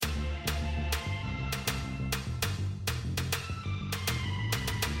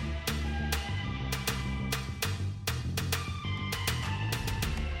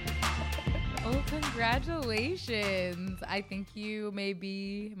Congratulations. I think you may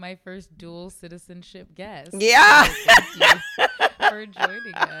be my first dual citizenship guest. Yeah. So thank you for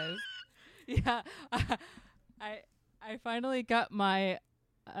joining us. Yeah. I finally got my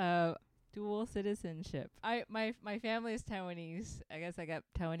dual citizenship. My family is Taiwanese. I guess I got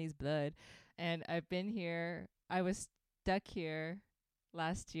Taiwanese blood, and I've been here. I was stuck here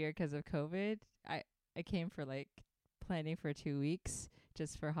last year because of COVID. I came for like planning for 2 weeks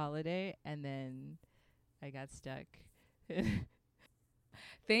just for holiday, and then I got stuck.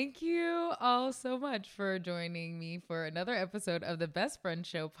 Thank you all so much for joining me for another episode of the Best Friend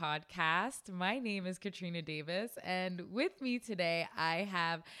Show podcast. My name is Katrina Davis, and with me today I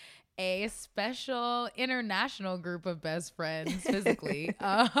have a special international group of best friends physically.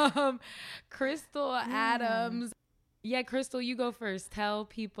 Krystal Adams. Yeah, Krystal, you go first. Tell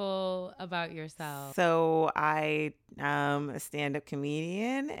people about yourself. So I am a stand-up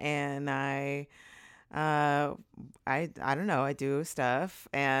comedian, and I don't know, I do stuff,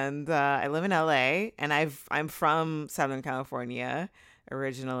 and I live in LA, and I'm from Southern California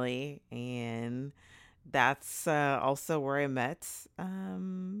originally, and that's also where I met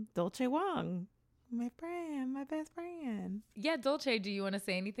Dolce Wong, my best friend. Yeah, Dolce, do you want to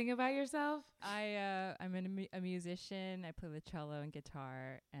say anything about yourself? I'm a musician. I play the cello and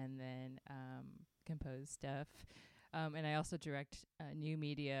guitar, and then compose stuff. And I also direct new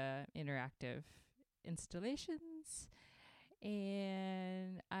media interactive installations.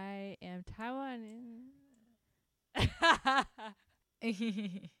 And I am Taiwan.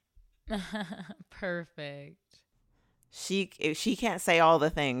 Perfect. She can't say all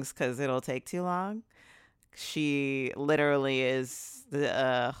the things because it'll take too long. She literally is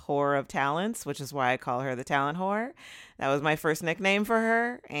the whore of talents, which is why I call her the talent whore. That was my first nickname for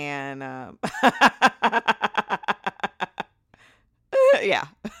her, and yeah.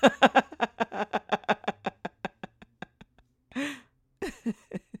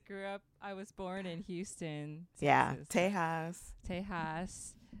 I was born in Houston, Yeah, Texas.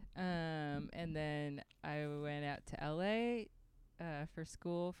 Tejas. And then I went out to LA for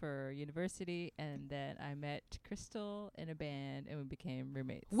school, for university, and then I met Krystal in a band, and we became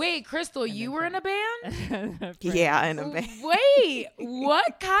roommates. Wait, Krystal, you were in a band? Yeah, in a band. Wait,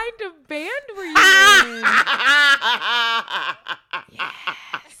 what kind of band were you in?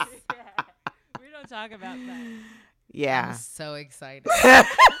 Yes. We don't talk about that. Yeah. I'm so excited. That's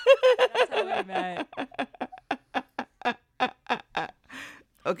how we met.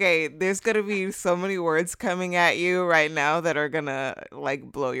 Okay, there's gonna be so many words coming at you right now that are gonna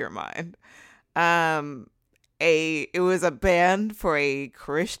like blow your mind. It was a band for a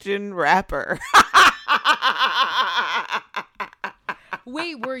Christian rapper.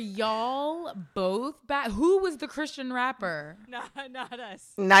 Wait, were y'all both back? Who was the Christian rapper? Not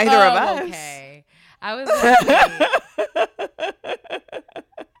us. Neither of us. Okay. I was like,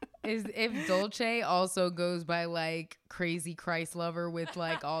 if Dolce also goes by like crazy Christ lover with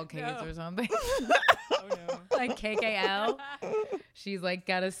like all K's or something. Oh no. Like KKL. She's like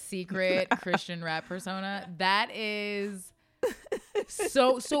got a secret Christian rap persona. That is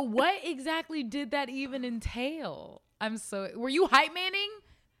so what exactly did that even entail? Were you hype manning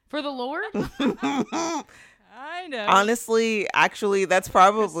for the Lord? I know. Honestly, actually, that's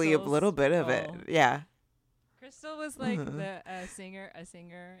probably Krystal's a little bit of it. role. Yeah. Krystal was like a singer,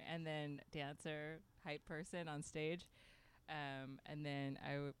 and then dancer, hype person on stage. And then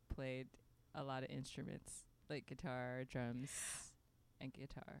I played a lot of instruments like guitar, drums, and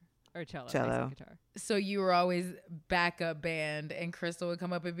guitar. Or cello. Cello. Guitar. So you were always backup band, and Krystal would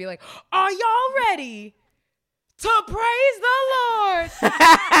come up and be like, "Are y'all ready to praise the Lord?" I'm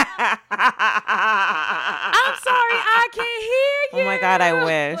sorry, I can't hear you. Oh my God, I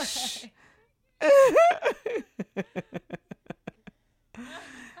wish.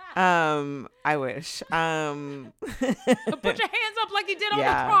 I wish. Put your hands up like you did on the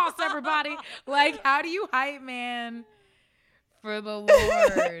cross, everybody. Like, how do you hype man for the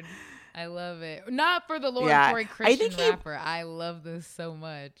Lord? I love it. Not for the Lord, for a Christian rapper. I love this so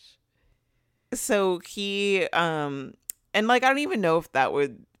much. So he, and like, I don't even know if that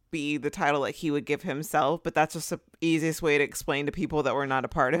would be the title like he would give himself, but that's just the easiest way to explain to people that we're not a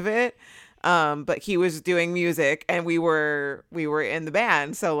part of it. But he was doing music, and we were in the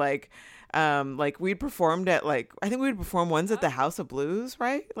band. So like we'd performed at like, I think we'd perform once at the House of Blues,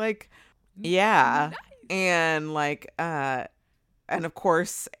 right? Like, yeah. Nice. And like, and of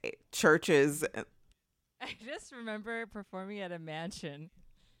course churches. I just remember performing at a mansion.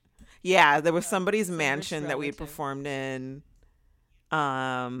 Yeah, there was somebody's mansion that we had performed in.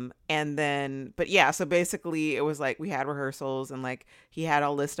 And then, but yeah, so basically it was like we had rehearsals and like he had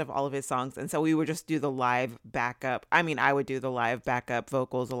a list of all of his songs. And so we would just do the live backup. I mean, I would do the live backup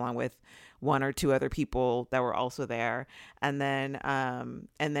vocals along with one or two other people that were also there. And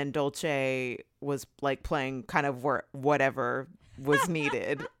then Dolce was like playing kind of whatever was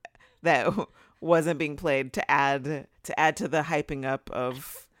needed that wasn't being played to add to the hyping up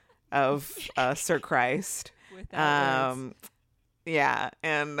of Sir Christ. Without words. Yeah,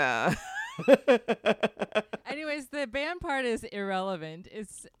 and Anyways, the band part is irrelevant.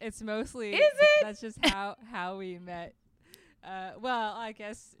 It's mostly Is it? That's just how we met. Well, I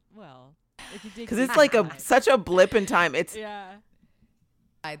guess. Well, if you dig because it's deep like inside. such a blip in time. It's Yeah.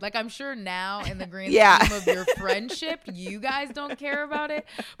 Like, I'm sure now in the grand Yeah. scheme of your friendship, you guys don't care about it.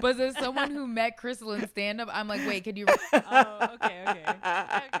 But as someone who met Krystal in stand-up, I'm like, wait, could you? Oh, okay.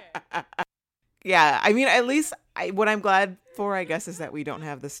 yeah. I mean, at least what I'm glad for, I guess, is that we don't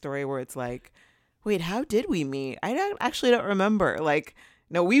have the story where it's like, wait, how did we meet? Actually don't remember. Like,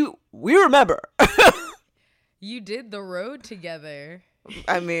 no, we remember. You did the road together.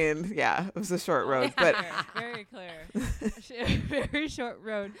 I mean, yeah, it was a short road, but Very clear. Very short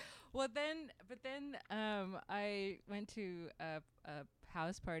road. Well, then I went to a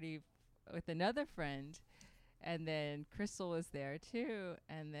house party with another friend, and then Krystal was there too.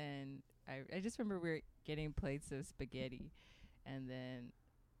 And then I just remember we were getting plates of spaghetti, and then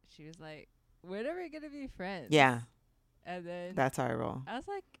she was like, "When are we gonna be friends?" yeah, And then that's how I roll. I was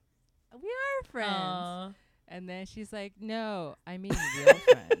like, "We are friends." Aw. And then she's like, "No, I mean real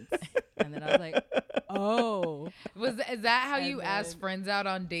friends." And then I was like, "Oh." Is that how And you ask then- friends out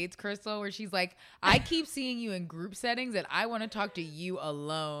on dates, Krystal? Where she's like, I keep seeing you in group settings and I want to talk to you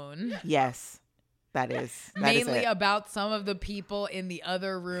alone. Yes, that is Mainly it. about some of the people in the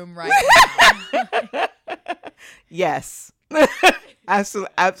other room right now. Yes,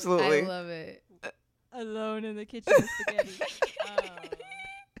 absolutely. I love it. Alone in the kitchen with spaghetti.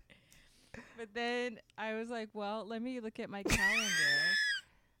 But then I was like, well, let me look at my calendar.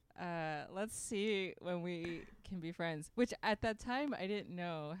 Let's see when we can be friends. Which at that time I didn't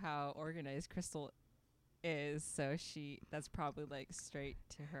know how organized Krystal is, so that's probably like straight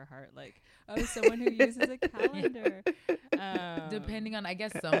to her heart, like, oh, someone who uses a calendar. Depending on, I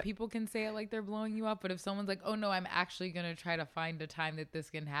guess some people can say it like they're blowing you up, but if someone's like, oh no, I'm actually gonna try to find a time that this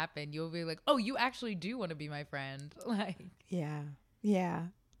can happen, you'll be like, oh, you actually do want to be my friend. Like, Yeah.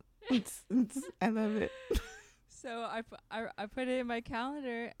 I love it. So I put it in my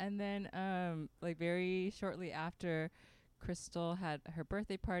calendar, and then like very shortly after, Krystal had her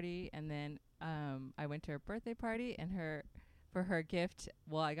birthday party, and then I went to her birthday party, and for her gift,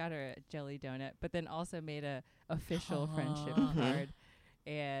 well, I got her a jelly donut, but then also made a official friendship card,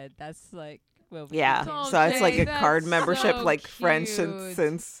 and that's like, well, Yeah. Oh, So it's like a that's card membership, so like French cute.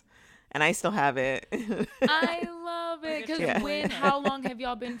 since, and I still have it. I love it. Because Yeah. how long have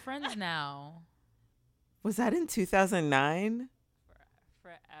y'all been friends now? Was that in 2009?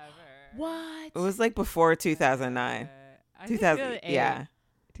 forever. What? It was like before 2009. I think 2000. 2008. Yeah.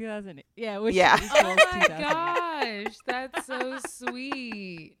 2008. Yeah. Which Yeah. equals Oh my 2008. gosh, that's so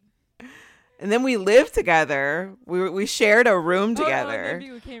sweet. And then we lived together. We shared a room Oh, together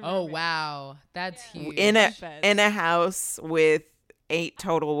then we became Oh roommates. wow, that's Yeah. huge. in a house with 8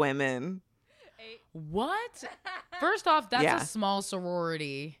 total women. What? First off, that's Yeah. a small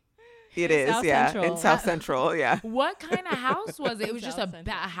sorority. It In is, South yeah, Central. in South Central, yeah. What kind of house was it? It was just South a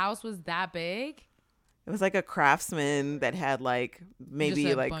Central. house was that big? It was like a craftsman that had like maybe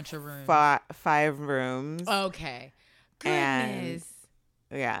Just a like bunch of rooms. 5 rooms. Okay. And- Goodness.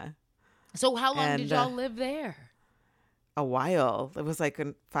 Yeah, So how long did and, y'all live there? a while. It was like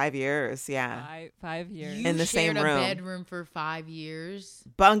 5 years, yeah. 5 years. You In the shared same a room. bedroom for 5 years.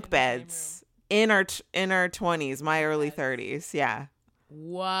 Bunk In the same beds in our 20s, my early Beds. 30s, yeah.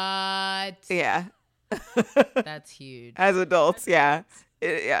 What? Yeah. That's huge. As adults, yeah.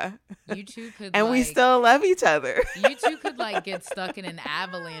 Yeah. You two could And we like- still love each other. You two could like get stuck in an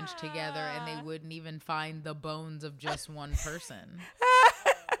avalanche together and they wouldn't even find the bones of just one person.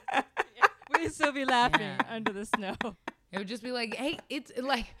 We'd still be laughing Yeah. under the snow. It would just be like, hey, it's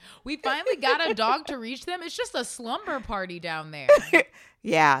like we finally got a dog to reach them. It's just a slumber party down there.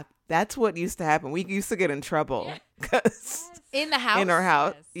 Yeah, that's what used to happen. We used to get in trouble 'cause In the house. in our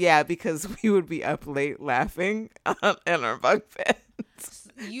house. Yes. Yeah, because we would be up late laughing in our bunk beds.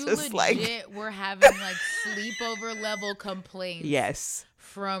 You just legit were having like sleepover level complaints Yes.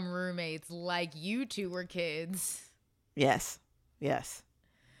 from roommates like you two were kids. Yes. Yes.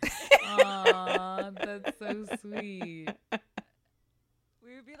 Aw, that's so sweet.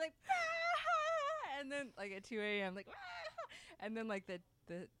 We would be like, "Ah!" and then like at 2 a.m. like, "Ah!" And then like the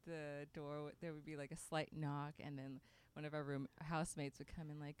door, there would be like a slight knock, and then one of our housemates would come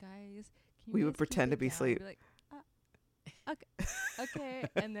in like, guys, can you We would guys pretend keep to it be down?" asleep. We'd be like, okay,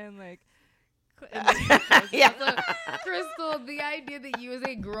 and then like, and then close it. Yeah. So, Krystal, the idea that you as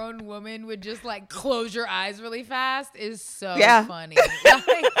a grown woman would just like close your eyes really fast is so Yeah. funny.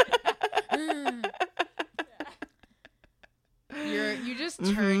 Like, you just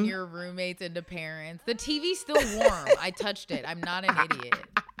turn your roommates into parents. The TV's still warm. I touched it. I'm not an idiot.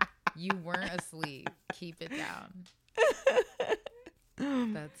 You weren't asleep. Keep it down.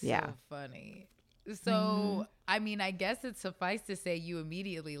 That's so funny. So, I mean, I guess it's suffice to say you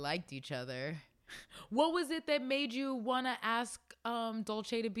immediately liked each other. What was it that made you want to ask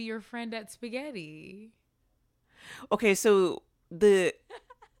Dolce to be your friend at Spaghetti? Okay, so there,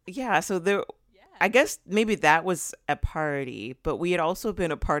 I guess maybe that was a party, but we had also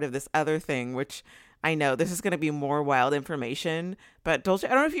been a part of this other thing, which I know this is going to be more wild information, but Dolce,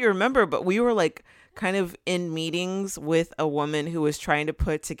 I don't know if you remember, but we were like kind of in meetings with a woman who was trying to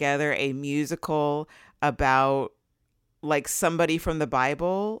put together a musical about like somebody from the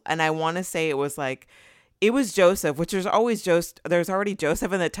Bible. And I want to say it was Joseph, which there's already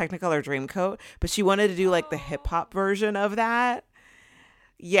Joseph in the Technicolor Dreamcoat, but she wanted to do like the hip hop version of that.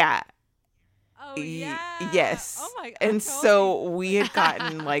 Yeah. Oh yeah. Yes. Oh my god. And so we had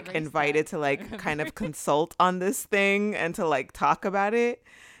gotten like Erase invited that. to like kind of consult on this thing and to like talk about it.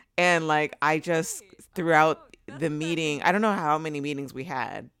 And like I just throughout the meeting, I don't know how many meetings we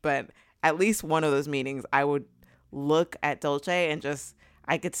had, but at least one of those meetings I would look at Dolce and just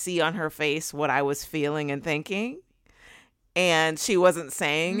I could see on her face what I was feeling and thinking. And she wasn't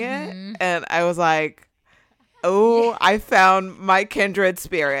saying it. And I was like, oh, I found my kindred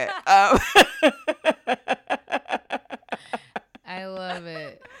spirit. I love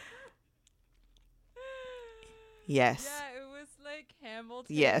it. Yes. Yeah, it was like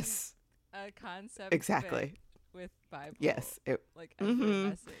Hamilton. Yes. A concept. Exactly. With Bible. Yes. Like as a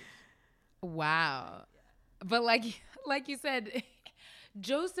message. Wow. But like you said,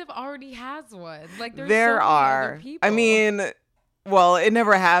 Joseph already has one. Like there so many other people. I mean, well, it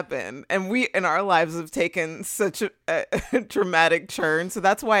never happened, and we in our lives have taken such a dramatic turn. So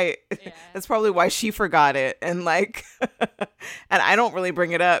that's why that's probably why she forgot it, and like, and I don't really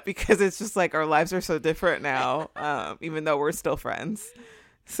bring it up because it's just like our lives are so different now, even though we're still friends.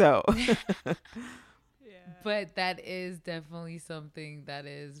 So. But that is definitely something that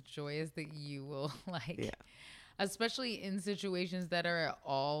is joyous that you will like, especially in situations that are at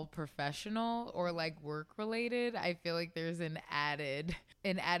all professional or like work related. I feel like there's an added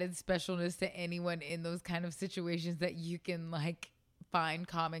specialness to anyone in those kind of situations that you can like find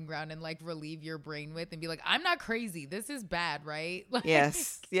common ground and like relieve your brain with and be like, I'm not crazy. This is bad, right? Like,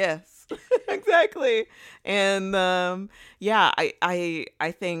 yes, exactly. And I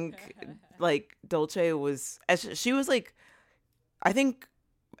think like Dolce she was like, I think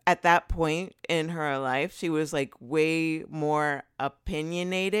at that point in her life, she was like way more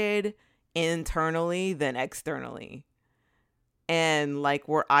opinionated internally than externally. And like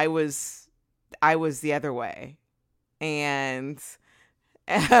where I was the other way. And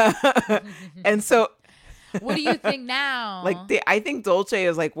and so what do you think now? Like I think Dolce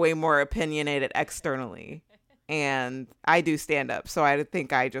is like way more opinionated externally. And I do stand up, so I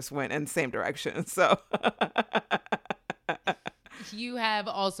think I just went in the same direction. So you have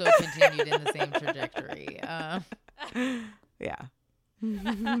also continued in the same trajectory. Yeah.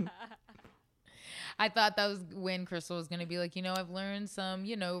 I thought that was when Krystal was going to be like, I've learned some,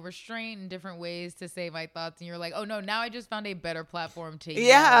 restraint and different ways to say my thoughts. And you're like, oh, no, now I just found a better platform to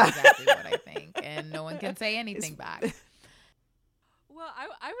yell exactly what I think. And no one can say anything back. Well,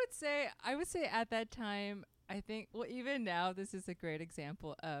 I would say at that time, I think, well, even now, this is a great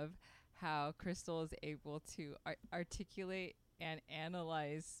example of how Krystal is able to articulate and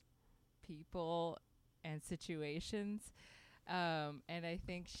analyze people and situations. And I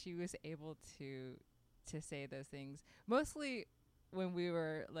think she was able to say those things mostly when we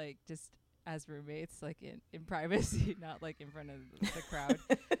were like just as roommates, like in privacy, not like in front of the crowd.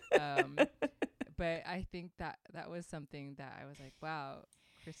 But I think that was something that I was like, wow,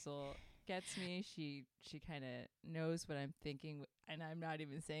 Krystal gets me. She kind of knows what I'm thinking, and I'm not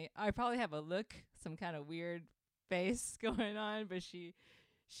even saying. I probably have a some kind of weird face going on, but she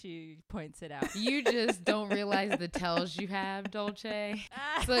points it out. You just don't realize the tells you have, Dolce.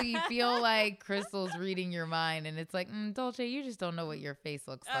 So you feel like Krystal's reading your mind, and it's like, Dolce, you just don't know what your face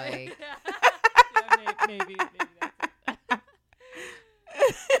looks like. Yeah, maybe that's it.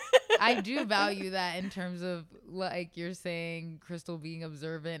 I do value that in terms of, like you're saying, Krystal being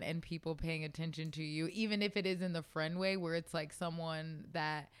observant and people paying attention to you, even if it is in the friend way where it's like someone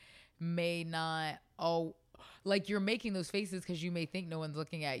that may not, like you're making those faces because you may think no one's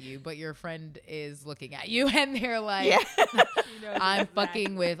looking at you, but your friend is looking at you and they're like, Yeah. I'm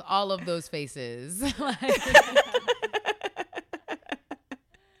fucking with all of those faces.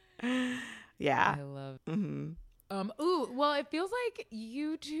 Yeah. I love Mm-hmm. Well, it feels like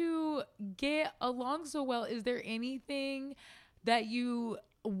you two get along so well. Is there anything that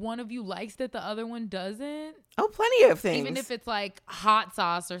one of you likes that the other one doesn't? Oh, plenty of things. Even if it's like hot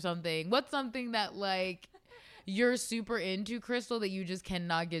sauce or something. What's something that like you're super into, Krystal, that you just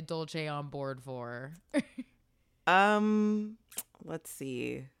cannot get Dolce on board for? Let's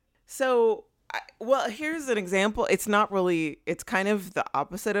see. So, well, here's an example. It's not really, it's kind of the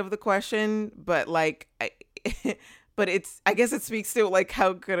opposite of the question, but like, but I guess it speaks to like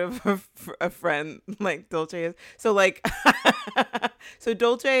how good of a friend like Dolce is. So like, so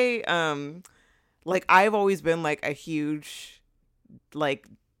Dolce, like I've always been like a huge like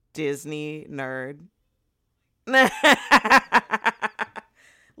Disney nerd.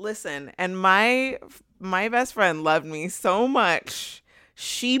 Listen, and my best friend loved me so much,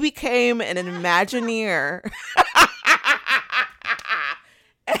 she became an Imagineer.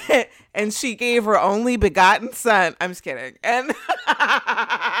 And she gave her only begotten son. I'm just kidding. And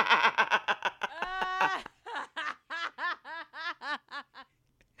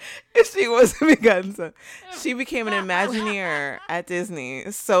she was a begotten son. She became an Imagineer at Disney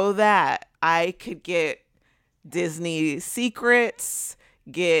so that I could get Disney secrets,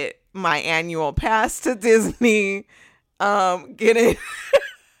 get my annual pass to Disney, get it.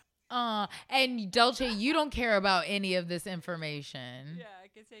 And Dolce, you don't care about any of this information. Yeah, I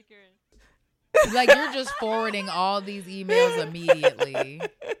can take your. Like you're just forwarding all these emails immediately.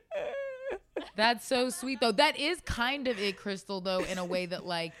 That's so sweet though. That is kind of it, Krystal, though, in a way that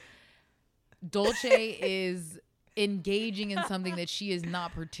like Dolce is engaging in something that she is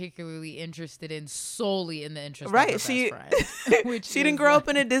not particularly interested in solely in the interest of her best friend. Which she didn't grow up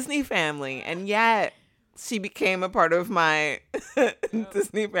in a Disney family, and yet she became a part of my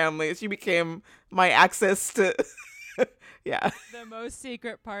Disney family. She became my access to yeah. The most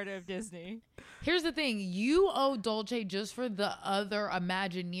secret part of Disney. Here's the thing. You owe Dolce just for the other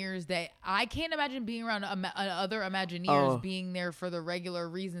Imagineers that I can't imagine being around other Imagineers being there for the regular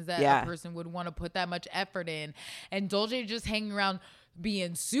reasons that a person would want to put that much effort in. And Dolce just hanging around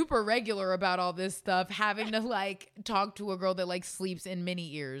being super regular about all this stuff, having to like talk to a girl that like sleeps in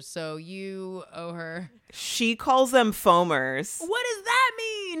mini ears. So you owe her. She calls them foamers. What does that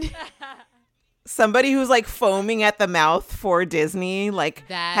mean? Somebody who's like foaming at the mouth for Disney, like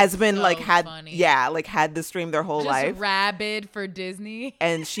That's has been so like had funny. like had this dream their whole Just life. rabid for Disney.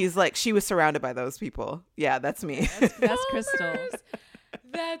 And she's like, she was surrounded by those people. Yeah, that's me. That's Krystal.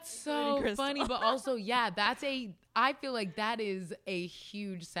 That's so funny, but also, I feel like that is a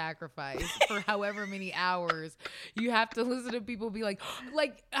huge sacrifice for however many hours you have to listen to people be like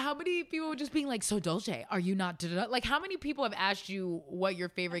how many people just being like, so Dolce, are you not, like how many people have asked you what your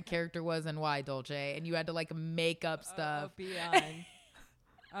favorite character was and why, Dolce, and you had to like make up stuff.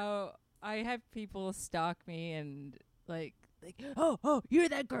 I have people stalk me and like, oh, you're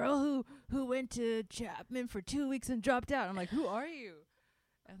that girl who went to Chapman for 2 weeks and dropped out. I'm like, who are you?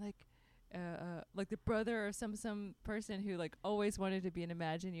 And like the brother of some person who like always wanted to be an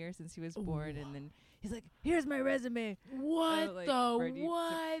Imagineer since he was born, and then he's like, here's my resume. What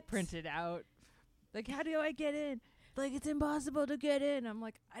what? Print it out. Like, how do I get in? Like, it's impossible to get in. I'm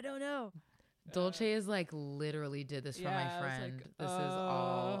like, I don't know. Dolce is like literally did this for my friend. Like, this is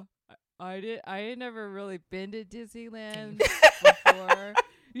all. I had never really been to Disneyland before.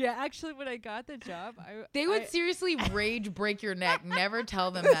 Yeah, actually, when I got the job, they would seriously rage break your neck. Never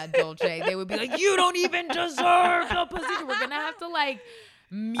tell them that, Dolce. They would be like, you don't even deserve the position. We're going to have to like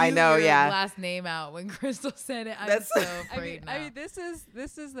mute your last name out when Krystal said it. I'm so afraid now. I mean, this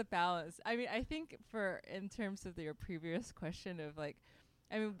is the balance. I mean, I think in terms of your previous question of like,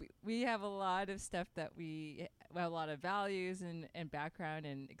 I mean, we have a lot of stuff that we have a lot of values and background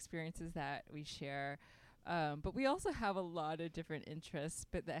and experiences that we share. But we also have a lot of different interests,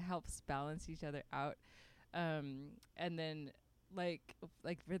 but that helps balance each other out. And then like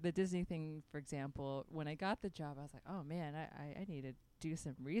for the Disney thing, for example, when I got the job, I was like, oh man, I need to do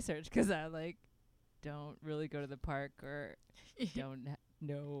some research because I like don't really go to the park or don't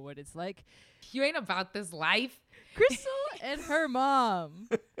know what it's like. You ain't about this life. Krystal and her mom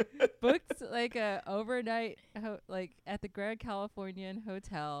booked like a overnight like at the Grand Californian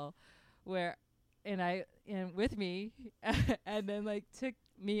Hotel where and with me and then like took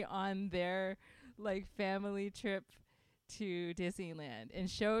me on their like family trip to Disneyland and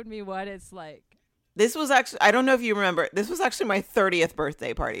showed me what it's like. This was actually, I don't know if you remember, this was actually my 30th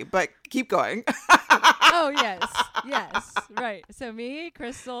birthday party, but keep going. Oh, yes, right. So me,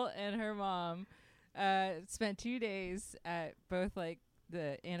 Krystal, and her mom spent 2 days at both like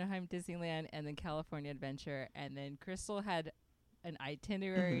the Anaheim Disneyland and then California Adventure, and then Krystal had an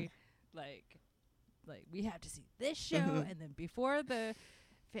itinerary like we have to see this show, and then before the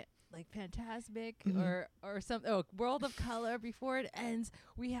Fantasmic or some World of Color, before it ends,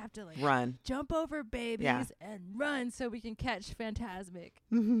 we have to like run, jump over babies and run so we can catch Fantasmic.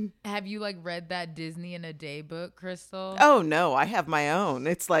 Have you like read that Disney in a Day book, Krystal? Oh no, I have my own.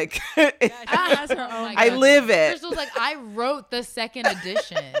 It's like She has her own. I live it. Krystal's like, I wrote the second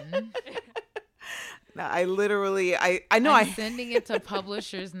edition. No, I literally, I know I'm sending it to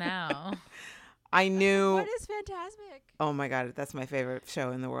publishers now. I knew. What is Fantasmic? Oh my God, that's my favorite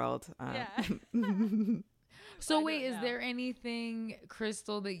show in the world. So wait, is there anything,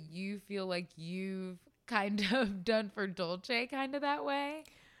 Krystal, that you feel like you've kind of done for Dolce kind of that way?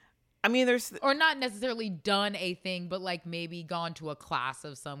 I mean, there's... Or not necessarily done a thing, but like maybe gone to a class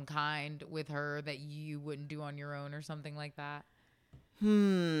of some kind with her that you wouldn't do on your own or something like that? I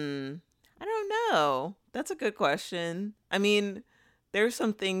don't know. That's a good question. I mean, there's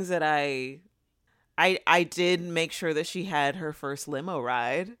some things that I did make sure that she had her first limo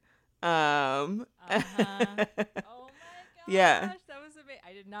ride. Oh my gosh, yeah. That was amazing.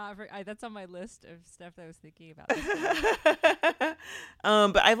 I did not. That's on my list of stuff that I was thinking about.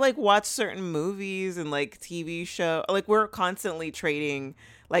 But I've like watched certain movies and like TV show. Like we're constantly trading.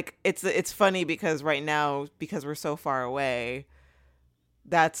 Like it's funny because right now, because we're so far away,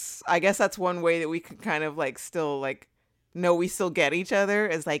 I guess that's one way that we can kind of like still like know we still get each other,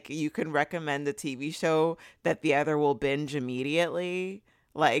 is like you can recommend a TV show that the other will binge immediately,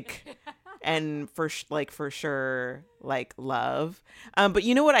 like and for sure like love. But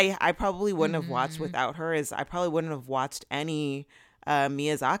you know what I probably wouldn't have watched without her is I probably wouldn't have watched any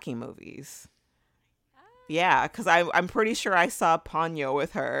Miyazaki movies. Yeah, because I'm pretty sure I saw Ponyo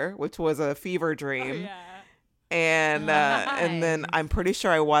with her, which was a fever dream. Oh, yeah. And and then I'm pretty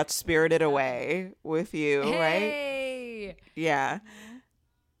sure I watched Spirited Away with you, right? Yeah.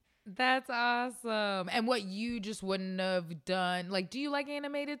 That's awesome. And what you just wouldn't have done, like, do you like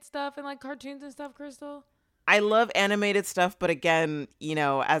animated stuff and like cartoons and stuff, Krystal? I love animated stuff, but again, you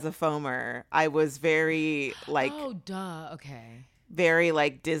know, as a foamer, I was very like, oh, duh. Okay. very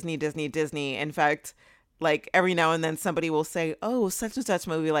like Disney. In fact, like every now and then somebody will say, "Oh, such and such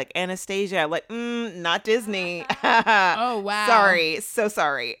movie, like Anastasia." I'm like, not Disney. Oh, wow. Sorry, so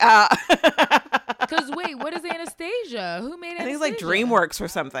sorry. Because wait, what is Anastasia? Who made Anastasia? I think it's like DreamWorks or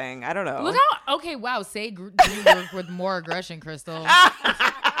something. I don't know. Look how okay. Wow, say DreamWorks with more aggression, Krystal.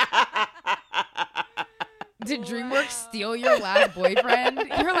 Did DreamWorks steal your last boyfriend?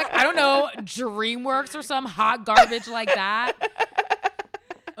 You're like, I don't know, DreamWorks or some hot garbage like that.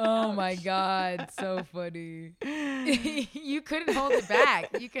 Oh my God, so funny. You couldn't hold it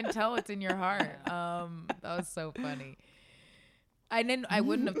back. You can tell it's in your heart. That was so funny. I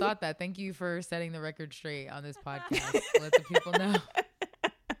wouldn't have thought that. Thank you for setting the record straight on this podcast. Let the people know.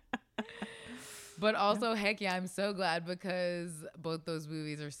 But also, heck yeah, I'm so glad because both those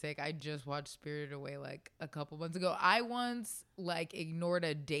movies are sick. I just watched Spirited Away like a couple months ago. I once like ignored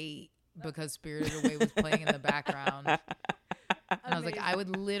a date because Spirited Away was playing in the background. And I was like, I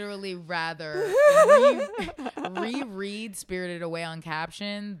would literally rather reread Spirited Away on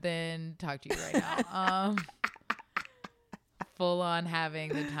caption than talk to you right now. Full on having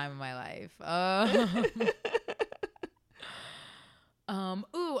the time of my life.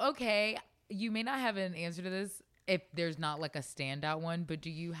 Ooh, okay. You may not have an answer to this if there's not like a standout one, but do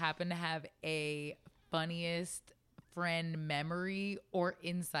you happen to have a funniest friend memory or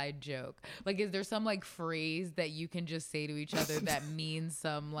inside joke? Like, is there some like phrase that you can just say to each other that means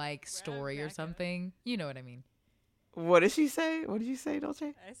some like story or something? You know what I mean? What did she say? What did you say,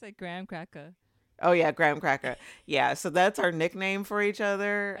 Dolce? I said graham cracker. Oh yeah, graham cracker. Yeah, so that's our nickname for each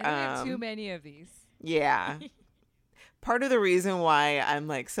other. I have too many of these. Yeah. Part of the reason why I'm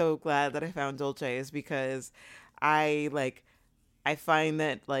like so glad that I found Dolce is because I find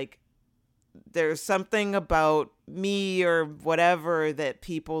that like there's something about me or whatever that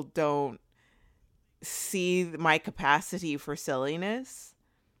people don't see my capacity for silliness.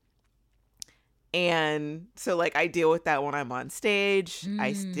 And so like I deal with that when I'm on stage.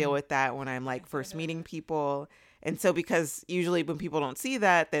 I deal with that when I'm like first meeting people. And so because usually when people don't see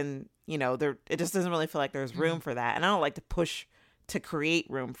that, then, you know, it just doesn't really feel like there's room for that. And I don't like to push to create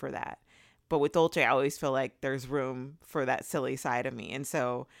room for that. But with Dolce, I always feel like there's room for that silly side of me. And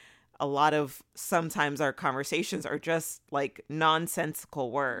so a lot of sometimes our conversations are just like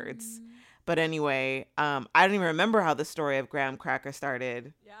nonsensical words. But anyway, I don't even remember how the story of graham cracker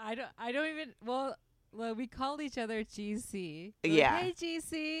started. Yeah, I don't even. Well, we called each other GC. Yeah. Like, hey,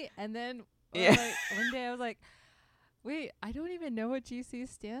 GC, and then Yeah. like one day I was like, wait, I don't even know what GC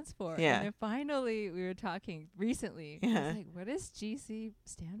stands for. Yeah. And then finally we were talking recently. I Yeah. was like, what does GC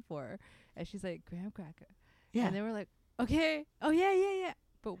stand for? And she's like, graham cracker. Yeah. And then we're like, okay, oh yeah.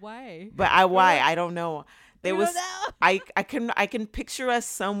 But why? But why? I don't know. There was I can picture us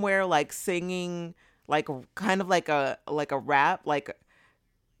somewhere like singing like kind of like a rap, like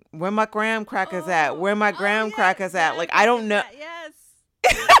where my graham crackers at? Where my graham crackers at? Like I don't know. Yes.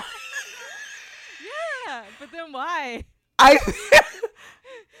 Yeah, but then why?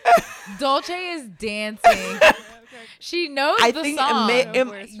 Dolce is dancing. She knows I the think song.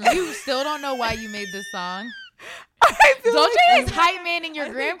 it You still don't know why you made this song. I feel Dolce like is hype manning your I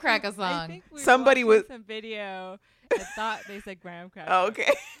graham think cracker I song. think we Somebody watching was- some video and thought they said graham cracker. Oh,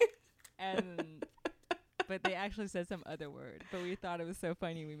 okay. And but they actually said some other word. But we thought it was so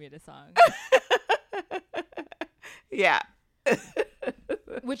funny we made a song. Yeah.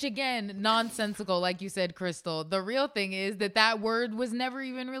 Which again, nonsensical, like you said, Krystal. The real thing is that word was never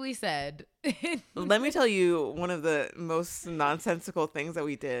even really said. Let me tell you one of the most nonsensical things that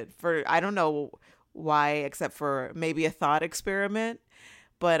we did for, I don't know why, except for maybe a thought experiment.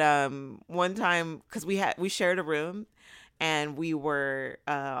 But one time, because we shared a room and we were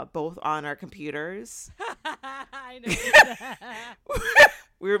both on our computers. I know that.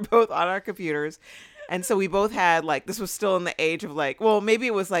 We were both on our computers. And so we both had like, this was still in the age of like, well, maybe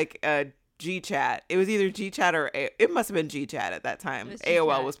it was like G-Chat. It was either G-Chat or it must have been G-Chat at that time. It was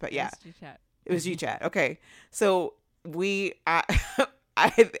AOL G-Chat. was, yeah. It was G-Chat. It was G-Chat. Okay. So I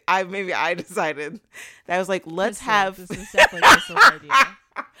decided that I was like, let's Krystal, have, This is definitely Krystal's idea.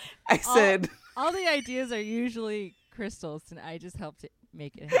 I said, All the ideas are usually Krystal's, and I just help to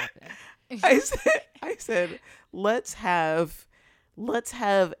make it happen. I said, let's have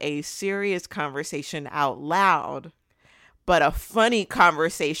a serious conversation out loud, but a funny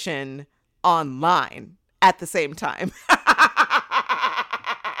conversation online at the same time.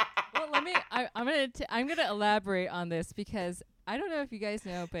 Well, I'm gonna elaborate on this because I don't know if you guys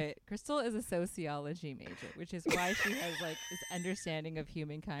know, but Krystal is a sociology major, which is why she has like this understanding of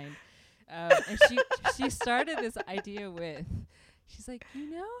humankind. And she started this idea with, she's like, you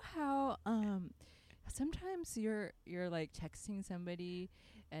know how sometimes you're like texting somebody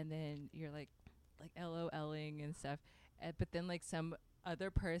and then you're like LOLing and stuff, but then like some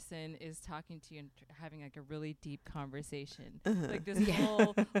other person is talking to you and having like a really deep conversation, like this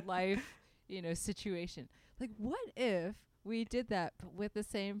whole life, situation. Like, what if we did that with the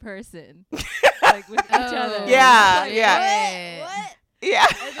same person, like with each other? Yeah, Like, yeah. What? Yeah.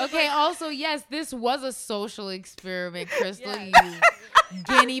 Okay, also, yes, this was a social experiment, Krystal. Yeah. You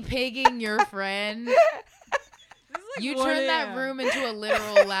guinea pigging your friend. This is like You 1 turned that a.m. room into a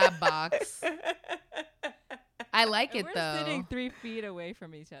literal lab box. I like And it, we're though. sitting 3 feet away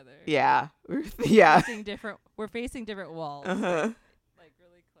from each other. Yeah. Yeah. We're facing different walls. Uh-huh. Like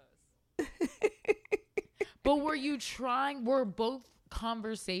really close. But were both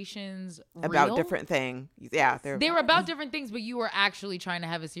conversations About real? different thing. Yeah. They were about different things, but you were actually trying to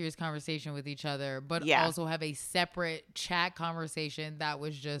have a serious conversation with each other, but Yeah. also have a separate chat conversation that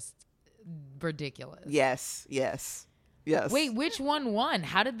was just ridiculous. Yes. Wait, which one won?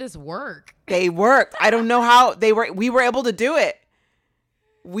 How did this work? They worked. I don't know how we were able to do it.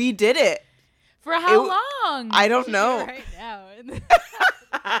 We did it. For how long? I don't know. Right now.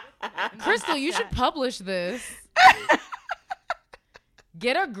 Krystal, you should publish this.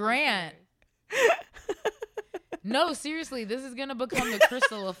 Get a grant. No, seriously, this is going to become the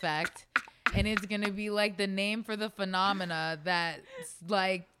Krystal effect. And it's going to be like the name for the phenomena that's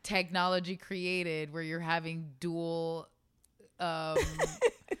like technology created, where you're having dual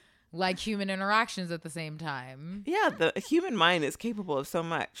like human interactions at the same time. Yeah, the human mind is capable of so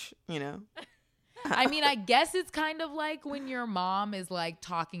much, I mean, I guess it's kind of like when your mom is like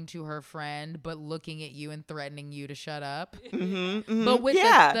talking to her friend, but looking at you and threatening you to shut up. But with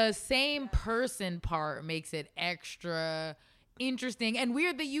the same person part makes it extra interesting and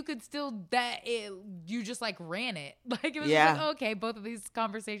weird that you could still you just like ran it. Like it was just like, okay, both of these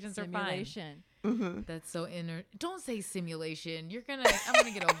conversations are fine. Simulation. That's so don't say simulation. I'm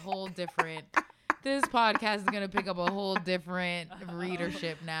gonna get a whole different. This podcast is going to pick up a whole different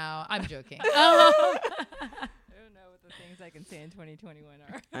readership now. I'm joking. I don't know what the things I can say in 2021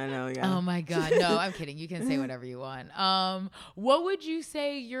 are. I know, yeah. Oh my God. No, I'm kidding. You can say whatever you want. What would you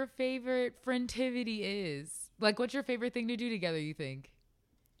say your favorite friendtivity is? Like, what's your favorite thing to do together, you think?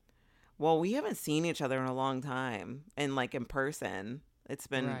 Well, we haven't seen each other in a long time, and like in person. It's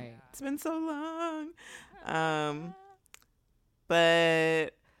been so long.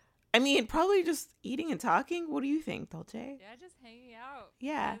 But I mean, probably just eating and talking. What do you think, Dolce? Yeah, just hanging out.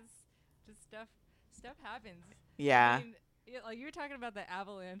 Yeah. Just stuff happens. Yeah. I mean, like you were talking about the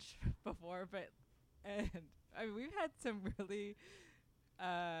avalanche before, but I mean, we've had some really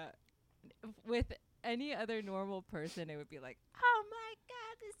with any other normal person, it would be like, oh my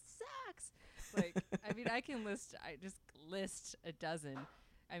God, this sucks. Like, I mean, I just list a dozen.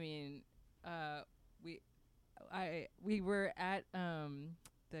 I mean, we were at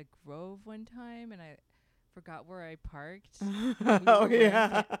the Grove one time, and I forgot where I parked. Oh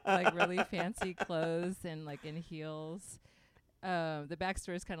yeah, like really fancy clothes and like in heels. The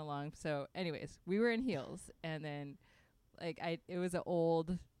backstory is kind of long, so anyways, we were in heels, and then like it was an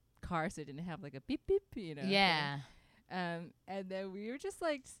old car, so it didn't have like a beep beep, Yeah. thing. And then we were just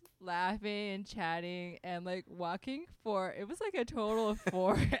like laughing and chatting and like walking it was like a total of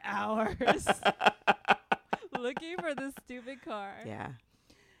 4 hours looking for this stupid car. Yeah,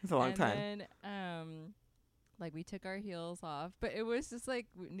 it's a long time. And then like we took our heels off, but it was just like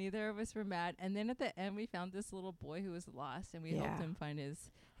neither of us were mad. And then at the end, we found this little boy who was lost, and we helped him find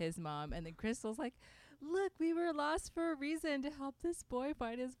his mom. And then Krystal's like, look, we were lost for a reason, to help this boy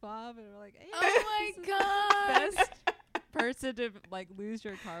find his mom. And we're like, hey, oh my God, best person to like lose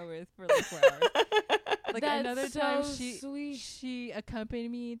your car with for like 4 hours. Like that's another so time sweet. she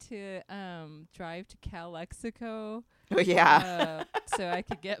accompanied me to drive to Calexico. Oh yeah. So I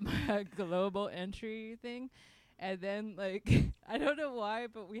could get my global entry thing. And then like I don't know why,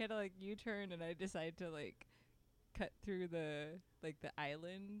 but we had to like U-turn, and I decided to like cut through the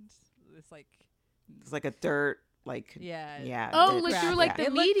island. It's like a dirt Oh, like through like the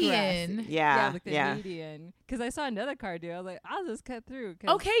median. Yeah, like the median. Because I saw another car do it. I was like, I'll just cut through.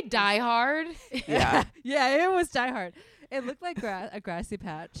 Okay, Die Hard. Yeah. Yeah, it was Die Hard. It looked like a grassy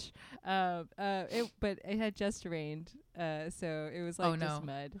patch. But it had just rained. So it was like just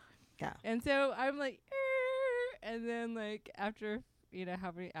mud. Yeah. And so I'm like, and then like after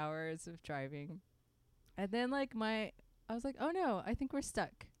how many hours of driving, and then like I was like, oh no, I think we're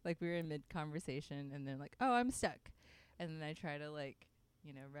stuck. Like we were in mid conversation, and then like, oh, I'm stuck, and then I try to like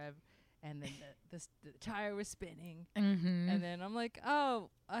rev, and then the tire was spinning, and then I'm like, oh,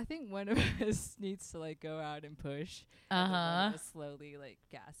 I think one of us needs to like go out and push, and then one of us slowly like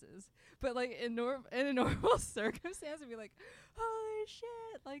gasses. But like in a normal circumstance, I'd be like, holy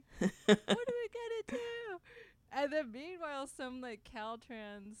shit, like what are we gonna do? And then meanwhile, some like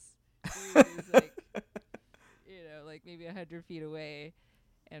Caltrans dude is like, like maybe 100 feet away,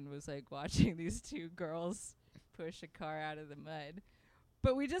 and was like watching these two girls push a car out of the mud.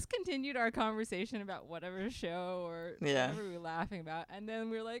 But we just continued our conversation about whatever show or whatever we were laughing about. And then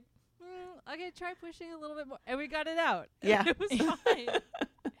we were like, okay, try pushing a little bit more. And we got it out. Yeah. It was fine.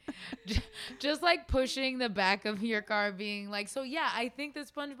 Just like pushing the back of your car, being like, so yeah, I think that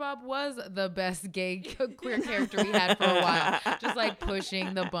SpongeBob was the best gay queer character we had for a while. Just like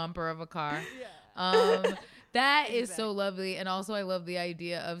pushing the bumper of a car. Yeah. That is so lovely. And also I love the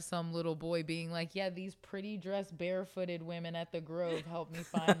idea of some little boy being like, yeah, these pretty dressed barefooted women at the Grove helped me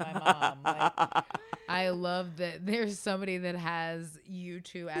find my mom. Like, I love that there's somebody that has you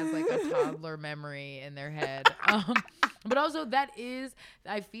two as like a toddler memory in their head. But also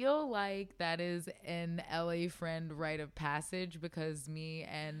I feel like that is an LA friend rite of passage, because me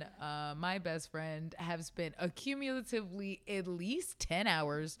and my best friend have spent accumulatively at least 10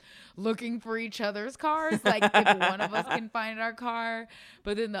 hours looking for each other's cars. Like if one of us can find our car,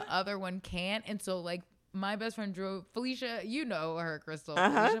 but then the other one can't. And so like my best friend drove, Felicia, you know her, Krystal,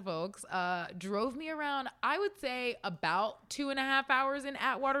 Felicia Folks, drove me around, I would say about 2.5 hours in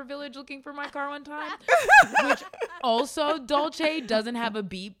Atwater Village looking for my car one time, which also Dolce doesn't have a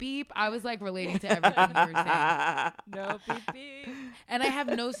beep beep. I was like relating to everything you were saying. No beep beep. And I have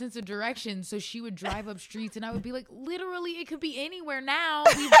no sense of direction, so she would drive up streets and I would be like, literally, it could be anywhere now.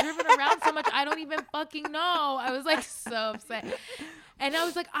 We've driven around so much, I don't even fucking know. I was like so upset. And I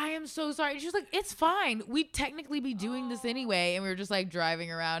was like, I am so sorry. And she was like, it's fine. We'd technically be doing this anyway. And we were just like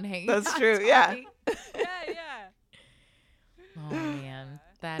driving around hanging out. That's true. Yeah. Yeah. Oh, man.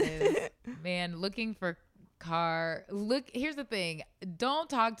 That is, man, looking for car. Look, here's the thing. Don't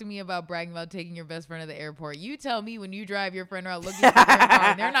talk to me about bragging about taking your best friend to the airport. You tell me when you drive your friend around looking for their car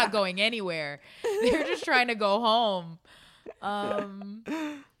and they're not going anywhere. They're just trying to go home.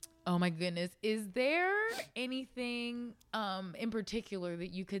 Oh my goodness. Is there anything in particular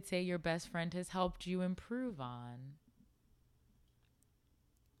that you could say your best friend has helped you improve on?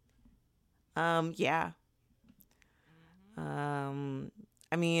 Yeah.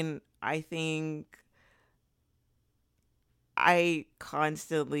 I mean, I think I'm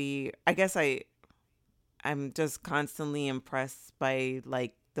just constantly impressed by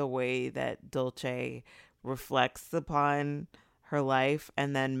like the way that Dolce reflects upon her life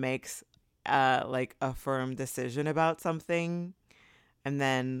and then makes like a firm decision about something and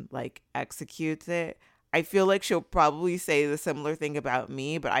then like executes it. I feel like she'll probably say the similar thing about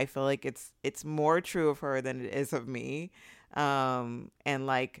me, but I feel like it's more true of her than it is of me. And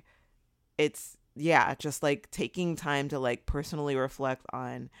like it's yeah, just like taking time to like personally reflect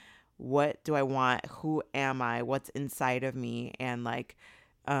on what do I want, who am I, what's inside of me, and like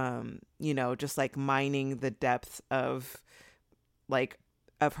just like mining the depths like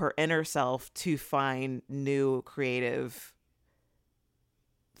of her inner self to find new creative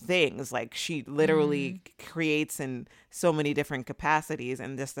things. Like she literally creates in so many different capacities,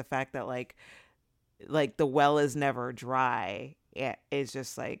 and just the fact that like the well is never dry, it is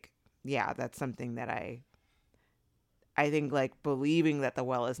just like, yeah, that's something that I think like believing that the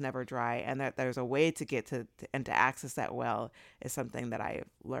well is never dry and that there's a way to get and to access that well is something that I've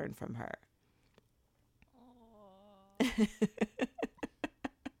learned from her.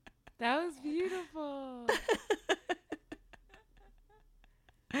 That was beautiful.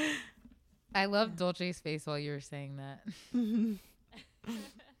 I love Dolce's face while you were saying that.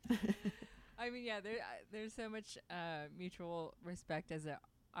 I mean, yeah, there's so much mutual respect as an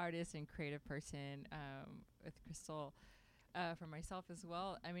artist and creative person with Krystal, for myself as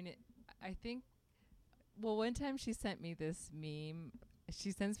well. I mean, I think, well, one time she sent me this meme.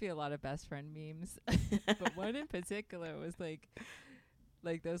 She sends me a lot of best friend memes, but one in particular was like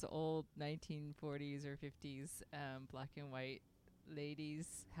those old 1940s or 50s black and white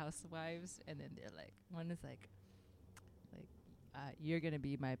ladies, housewives, and then they're like, one is like you're gonna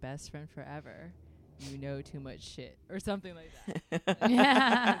be my best friend forever. You know too much shit, or something like that.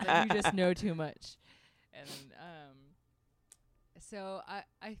 Yeah, like, you just know too much. And so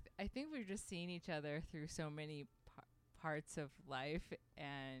I think we're just seeing each other through so many parts of life,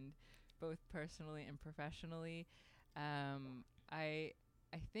 and both personally and professionally.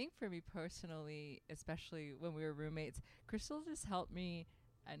 I think for me personally, especially when we were roommates, Krystal just helped me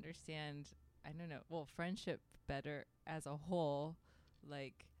understand, I don't know, well, friendship better as a whole,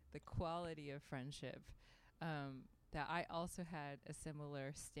 like the quality of friendship, that I also had a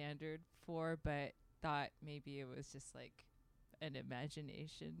similar standard for, but thought maybe it was just like an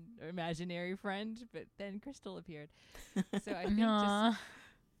imagination or imaginary friend, but then Krystal appeared. So I think just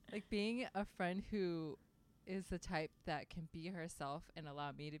like being a friend who is the type that can be herself and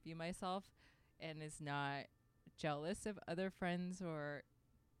allow me to be myself and is not jealous of other friends, or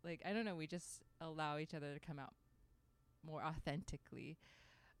like, I don't know, we just allow each other to come out more authentically.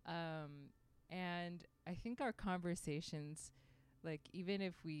 And I think our conversations, like even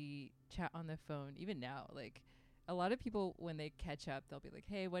if we chat on the phone, even now, like a lot of people when they catch up, they'll be like,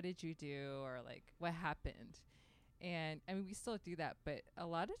 hey, what did you do? Or like, what happened? And I mean, we still do that, but a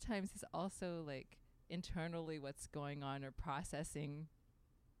lot of times it's also like internally what's going on, or processing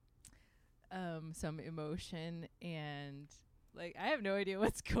some emotion, and like I have no idea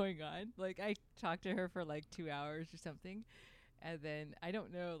what's going on. Like I talked to her for like 2 hours or something, and then I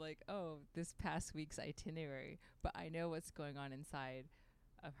don't know like, oh, this past week's itinerary, but I know what's going on inside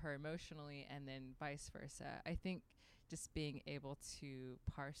of her emotionally, and then vice versa. I think just being able to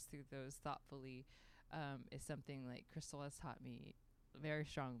parse through those thoughtfully is something like Krystal has taught me very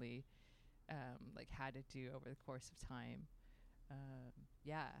strongly, like how to do over the course of time.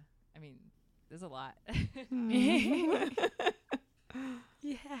 Yeah, I mean, there's a lot.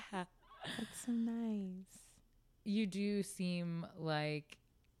 Yeah. That's so nice. You do seem like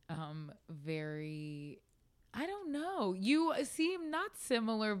very, I don't know. You seem not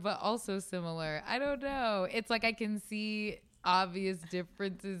similar, but also similar. I don't know. It's like I can see obvious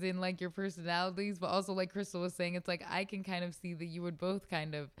differences in like your personalities, but also like Krystal was saying, it's like I can kind of see that you would both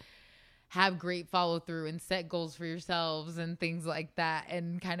kind of have great follow through and set goals for yourselves and things like that,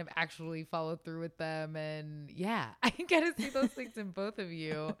 and kind of actually follow through with them. And yeah, I can kind of see those things in both of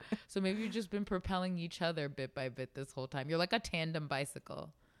you. So maybe you've just been propelling each other bit by bit this whole time. You're like a tandem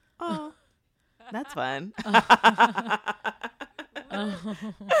bicycle. Oh, that's fun.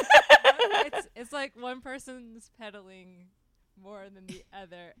 It's like one person's pedaling more than the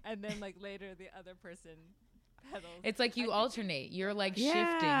other, and then like later the other person pedals. It's like you alternate. You're like shifting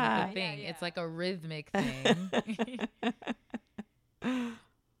Yeah. with the thing. Yeah. It's like a rhythmic thing.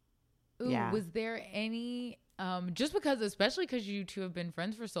 Was there any, just because, especially because you two have been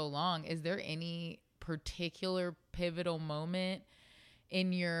friends for so long, is there any particular pivotal moment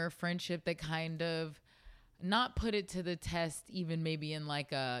in your friendship that kind of not put it to the test, even maybe in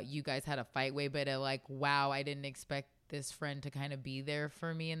like a, you guys had a fight way, but like, wow, I didn't expect this friend to kind of be there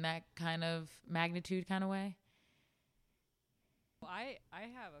for me in that kind of magnitude kind of way? Well, I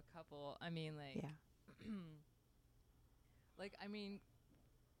have a couple. I mean, like, like, I mean,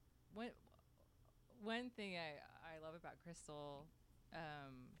 one thing I love about Krystal,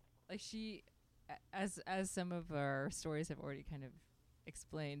 like she, as some of our stories have already kind of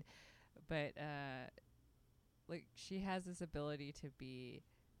explained, but like she has this ability to be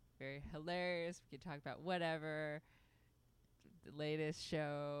very hilarious. We can talk about whatever, the latest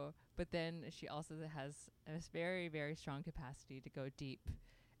show, but then she also has a very, very strong capacity to go deep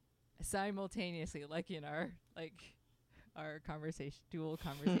simultaneously, like in our conversation, dual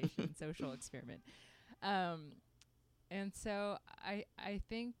conversation, social experiment. And so I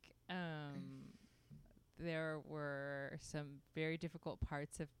think there were some very difficult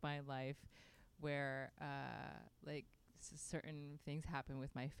parts of my life where like certain things happened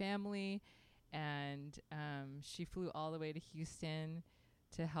with my family, and she flew all the way to Houston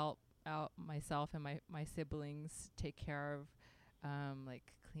to help out myself and my siblings take care of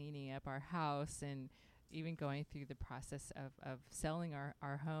like cleaning up our house and even going through the process of selling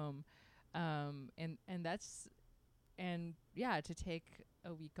our home. And that's, and yeah, to take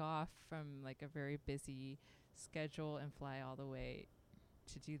a week off from like a very busy schedule and fly all the way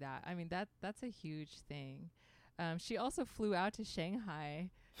to do that. I mean, that's a huge thing. She also flew out to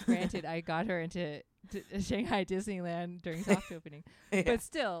Shanghai. Granted, I got her into Shanghai Disneyland during soft opening, but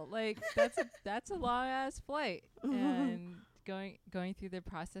still, like that's a long ass flight, and going through the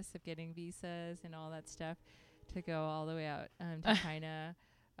process of getting visas and all that stuff to go all the way out to China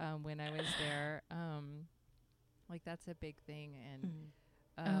when I was there. Like that's a big thing,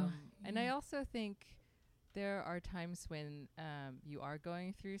 and and I also think there are times when you are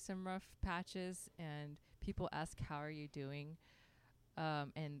going through some rough patches and people ask, how are you doing?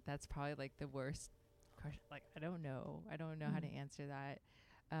 And that's probably like the worst question. Like, I don't know how to answer that.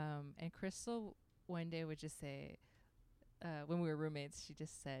 And Krystal one day would just say, when we were roommates, she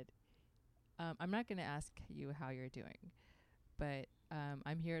just said, I'm not going to ask you how you're doing, but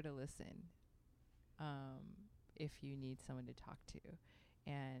I'm here to listen if you need someone to talk to.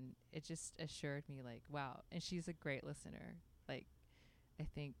 And it just assured me, like, wow. And she's a great listener. Like, I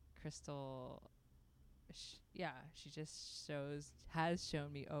think Krystal, she just has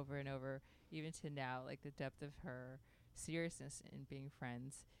shown me over and over, even to now, like the depth of her seriousness in being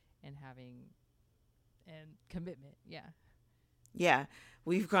friends and having and commitment. Yeah,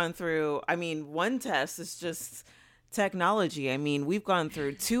 we've gone through, I mean, one test is just technology. I mean, we've gone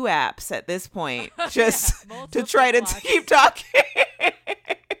through 2 apps at this point just to try to keep talking.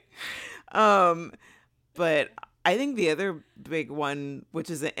 But I think the other big one, which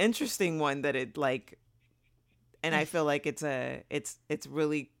is an interesting one that it like, and I feel like it's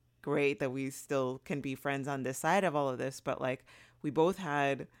really great that we still can be friends on this side of all of this, but like we both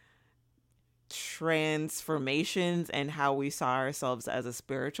had transformations and how we saw ourselves as a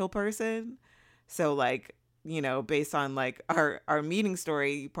spiritual person. So like, you know, based on like our meeting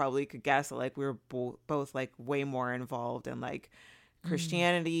story, you probably could guess that like we were both like way more involved in like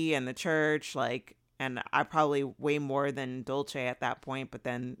Christianity and the church, like, and I probably way more than Dolce at that point, but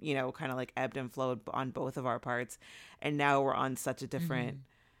then, you know, kind of like ebbed and flowed on both of our parts. And now we're on such a different,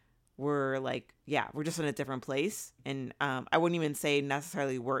 we're like, yeah, we're just in a different place. And I wouldn't even say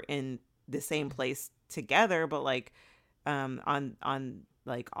necessarily we're in the same place together, but like on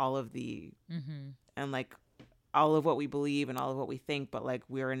like all of the, and like all of what we believe and all of what we think, but like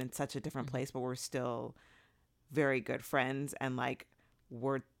we're in such a different place, but we're still very good friends, and like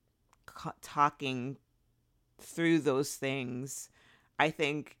we're talking through those things, I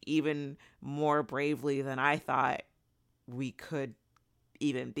think, even more bravely than I thought we could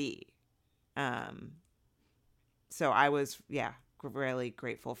even be. So I was, really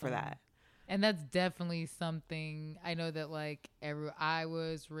grateful for that. And that's definitely something, I know that like I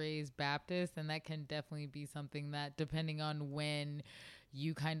was raised Baptist, and that can definitely be something that, depending on when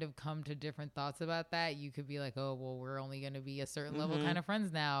you kind of come to different thoughts about that, you could be like, oh, well, we're only going to be a certain level kind of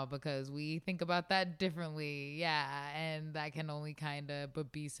friends now because we think about that differently. Yeah. And that can only kind of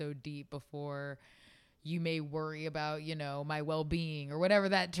but be so deep before you may worry about, you know, my well-being or whatever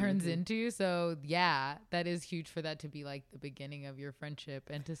that turns into. So yeah, that is huge for that to be like the beginning of your friendship,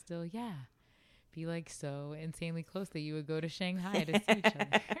 and to still, be like so insanely close that you would go to Shanghai to see each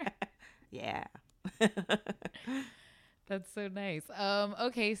other. Yeah. That's so nice.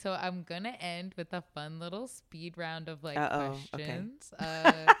 Okay, so I'm gonna end with a fun little speed round of like Okay. questions.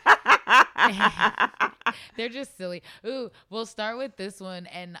 They're just silly. Ooh, we'll start with this one,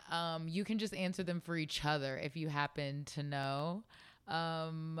 and you can just answer them for each other if you happen to know.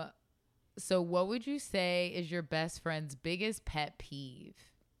 Um, so what would you say is your best friend's biggest pet peeve?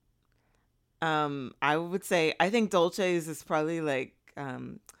 I would say I think Dolce's is probably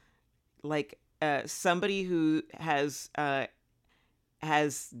somebody who has the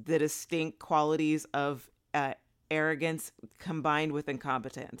distinct qualities of arrogance combined with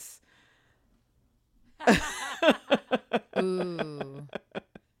incompetence. Ooh.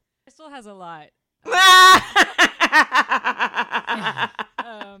 Krystal has a lot.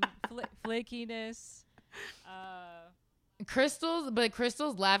 Flakiness.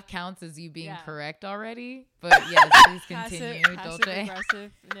 Crystal's laugh counts as you being Yeah. correct already. But yes, please continue, Passive Dolce.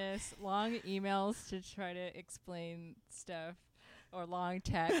 aggressiveness. Long emails to try to explain stuff, or long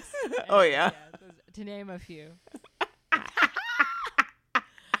texts. Oh, yeah. To name a few.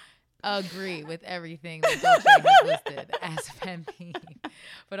 Agree with everything that Dolce has listed as a pet peeve,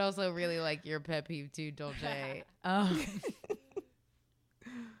 but also really like your pet peeve too, Dolce.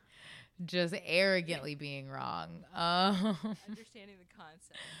 Just arrogantly being wrong. Understanding the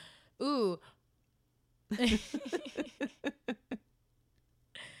concept. Ooh.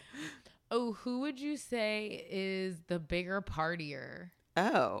 Oh, who would you say is the bigger partier?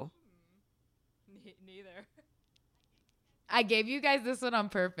 Oh. Neither. I gave you guys this one on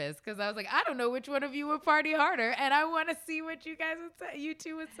purpose because I was like, I don't know which one of you would party harder, and I want to see what you guys would say. You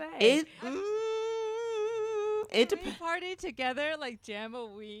two would say. It we party together, like jam a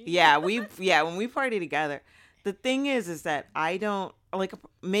weed. Yeah, when we party together. The thing is that I don't like.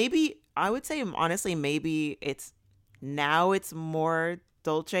 Maybe I would say honestly, maybe it's more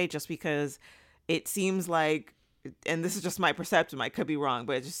Dolce, just because it seems like, and this is just my perception, I could be wrong,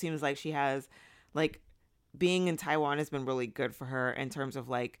 but it just seems like she has like, being in Taiwan has been really good for her in terms of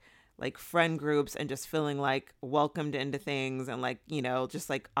like friend groups and just feeling like welcomed into things, and like, you know,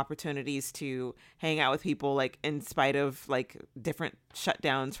 just like opportunities to hang out with people like in spite of like different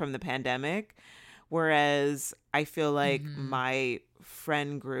shutdowns from the pandemic. Whereas I feel like my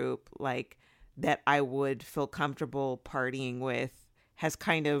friend group, like, that I would feel comfortable partying with has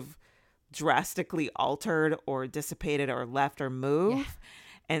kind of drastically altered or dissipated or left or moved. Yeah.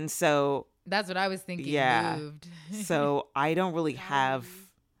 And so that's what I was thinking. Yeah. Moved. So I don't really have.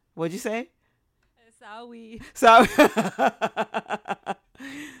 What'd you say? Sawi. So.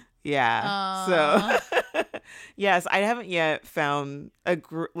 Yeah. So. Yes, I haven't yet found a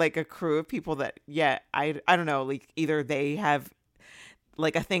crew of people that yet I don't know, like either they have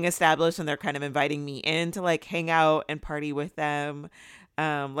like a thing established and they're kind of inviting me in to like hang out and party with them.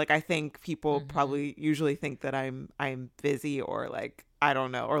 Like I think people probably usually think that I'm busy, or like I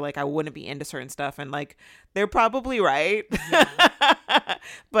don't know, or like I wouldn't be into certain stuff, and like they're probably right. Yeah.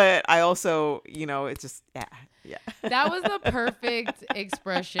 But I also, you know, it's just yeah. That was the perfect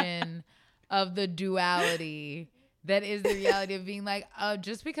expression of the duality that is the reality of being like,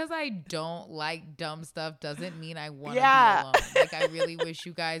 just because I don't like dumb stuff doesn't mean I want to be alone. Like, I really wish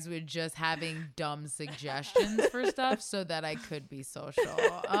you guys would just having dumb suggestions for stuff so that I could be social.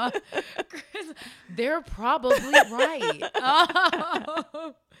 They're probably right.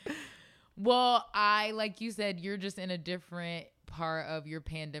 Well, like you said, you're just in a different part of your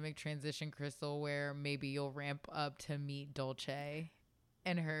pandemic transition, Krystal, where maybe you'll ramp up to meet Dolce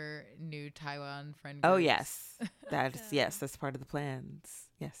and her new Taiwan friend groups. Oh, yes. That's part of the plans.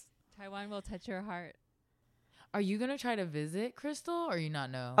 Yes. Taiwan will touch your heart. Are you going to try to visit, Krystal, or you not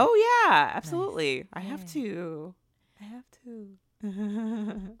know? Oh, yeah, absolutely. Nice. I have to.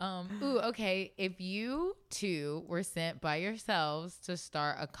 Ooh, okay. If you two were sent by yourselves to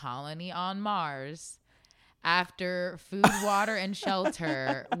start a colony on Mars, after food, water, and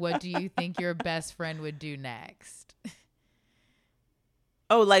shelter, what do you think your best friend would do next?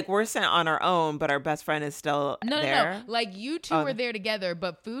 Oh, like we're sent on our own, but our best friend is still there? No. Like you two were there together,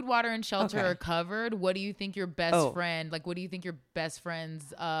 but food, water, and shelter are covered. What do you think your best friend, like what do you think your best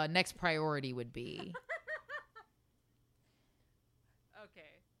friend's next priority would be?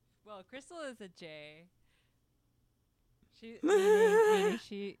 Okay. Well, Krystal is a J. Meaning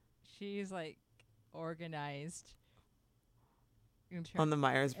she's like organized. On the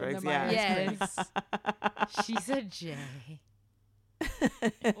Myers-Briggs, Yes. She's a J.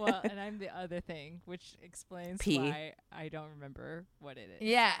 Well, and I'm the other thing, which explains why I don't remember what it is.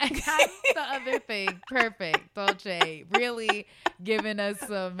 Yeah, that's the other thing. Perfect. Dolce really giving us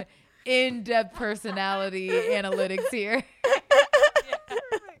some in-depth personality analytics here. Yeah.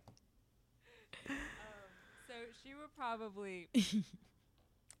 So she would probably,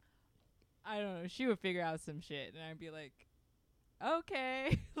 I don't know, she would figure out some shit, and I'd be like,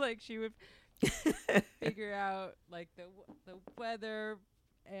 okay. Like, she would figure out, like, the weather,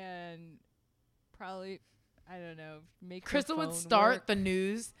 and probably, I don't know, make her Krystal would phone start work. the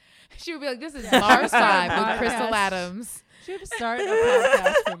news. She would be like, "This is Mars time with Krystal Podcast. Adams." She would start a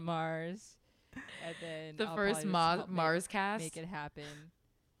podcast from Mars, and then The I'll first probably just help Mars cast. make it happen.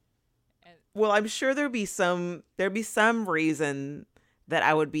 And Well, I'm sure there'd be some reason that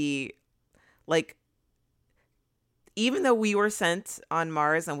I would be like, even though we were sent on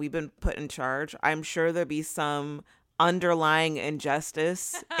Mars and we've been put in charge, I'm sure there'd be some underlying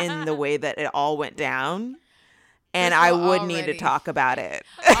injustice in the way that it all went down. And I Krystal would need to talk about it.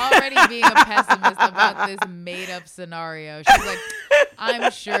 Already being a pessimist about this made-up scenario. She's like, I'm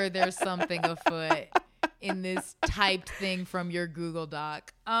sure there's something afoot in this typed thing from your Google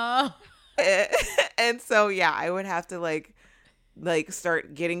Doc. And so, yeah, I would have to like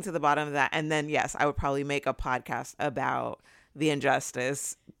start getting to the bottom of that. And then, yes, I would probably make a podcast about the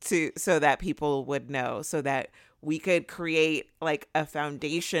injustice so that people would know, so that we could create like a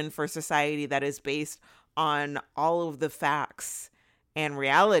foundation for society that is based on all of the facts and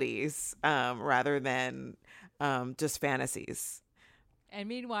realities, rather than just fantasies. And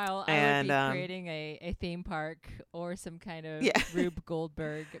meanwhile, I would be creating a theme park or some kind of Rube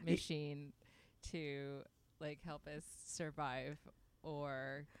Goldberg machine to like help us survive.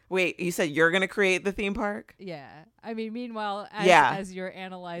 Or wait, you said you're gonna create the theme park? Yeah, I mean, meanwhile, as you're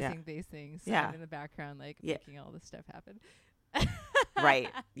analyzing these things, I'm in the background, like making all this stuff happen. Right.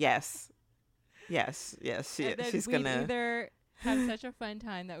 Yes. She's gonna either have such a fun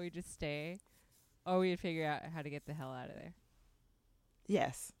time that we just stay, or we'd figure out how to get the hell out of there.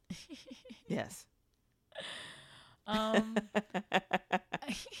 Yes. Yes.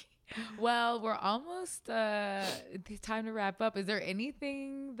 Well, we're almost time to wrap up. Is there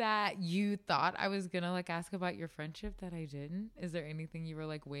anything that you thought I was gonna like ask about your friendship that I didn't? Is there anything you were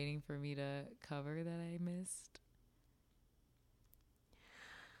like waiting for me to cover that I missed?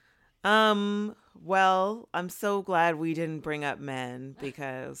 Well, I'm so glad we didn't bring up men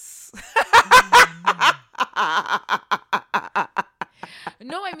because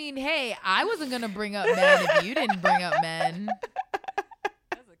No, I mean, hey, I wasn't gonna bring up men if you didn't bring up men.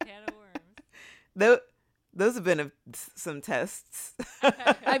 That's a can of worms. Those have been some tests.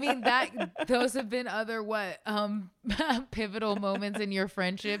 I mean, those have been other pivotal moments in your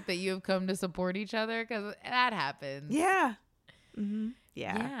friendship that you have come to support each other, because that happens. Yeah. Mm-hmm.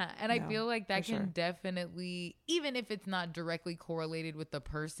 Yeah. And I feel like that can definitely, even if it's not directly correlated with the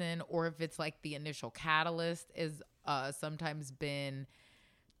person, or if it's like the initial catalyst, is sometimes been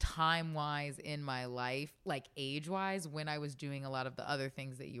time-wise in my life, like age-wise, when I was doing a lot of the other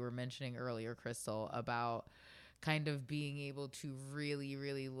things that you were mentioning earlier, Krystal, about kind of being able to really,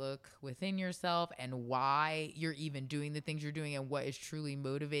 really look within yourself and why you're even doing the things you're doing and what is truly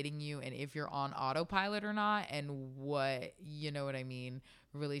motivating you, and if you're on autopilot or not, and what, you know what I mean,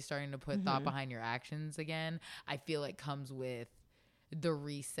 really starting to put thought behind your actions again, I feel like comes with the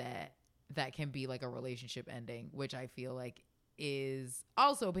reset that can be like a relationship ending, which I feel like is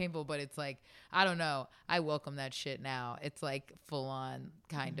also painful, but it's like, I don't know, I welcome that shit now. It's like full on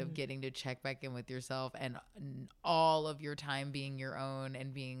kind of getting to check back in with yourself and all of your time being your own,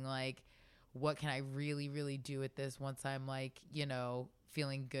 and being like, what can I really, really do with this once I'm like, you know,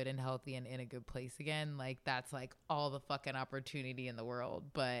 feeling good and healthy and in a good place again. Like, that's like all the fucking opportunity in the world.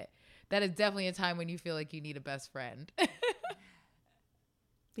 But that is definitely a time when you feel like you need a best friend.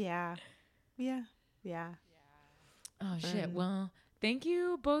 Yeah. Oh shit. Well, thank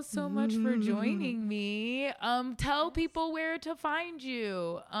you both so much for joining me. Tell people where to find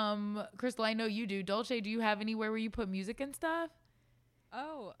you. Krystal, I know you do. Dolce, do you have anywhere where you put music and stuff?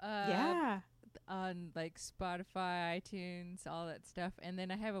 Oh, yeah. On like Spotify, iTunes, all that stuff. And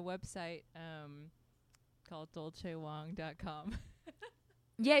then I have a website called dolcewong.com.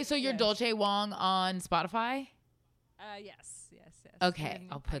 Yeah, so you're Dolce Wong on Spotify? Yes. Okay, and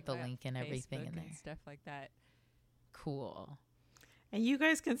I'll put the my link and everything Facebook in there. And stuff like that. Cool. And you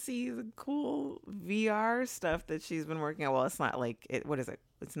guys can see the cool VR stuff that she's been working on. Well, it's not like it. What is it?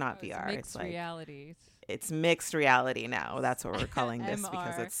 It's not VR. It's it's like reality. It's mixed reality now. That's what we're calling this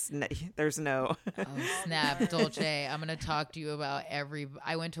because there's no. Oh snap, Dolce! I'm gonna talk to you about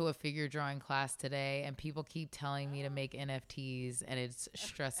I went to a figure drawing class today, and people keep telling me to make NFTs, and it's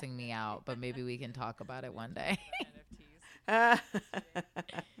stressing me out. But maybe we can talk about it one day. Yeah.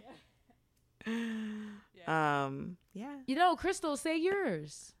 You know, Krystal, say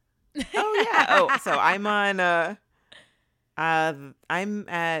yours. Oh yeah. Oh, so I'm on I'm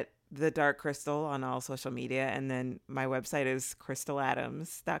at The Dark Crystal on all social media. And then my website is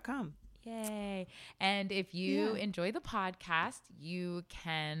krystaladams.com. Yay. And if you enjoy the podcast, you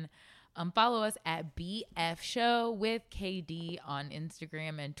can follow us at BF Show with KD on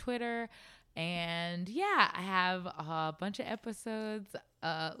Instagram and Twitter. And yeah, I have a bunch of episodes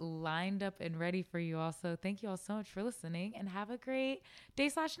lined up and ready for you all. So thank you all so much for listening and have a great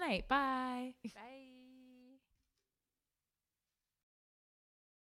day/night. Bye. Bye.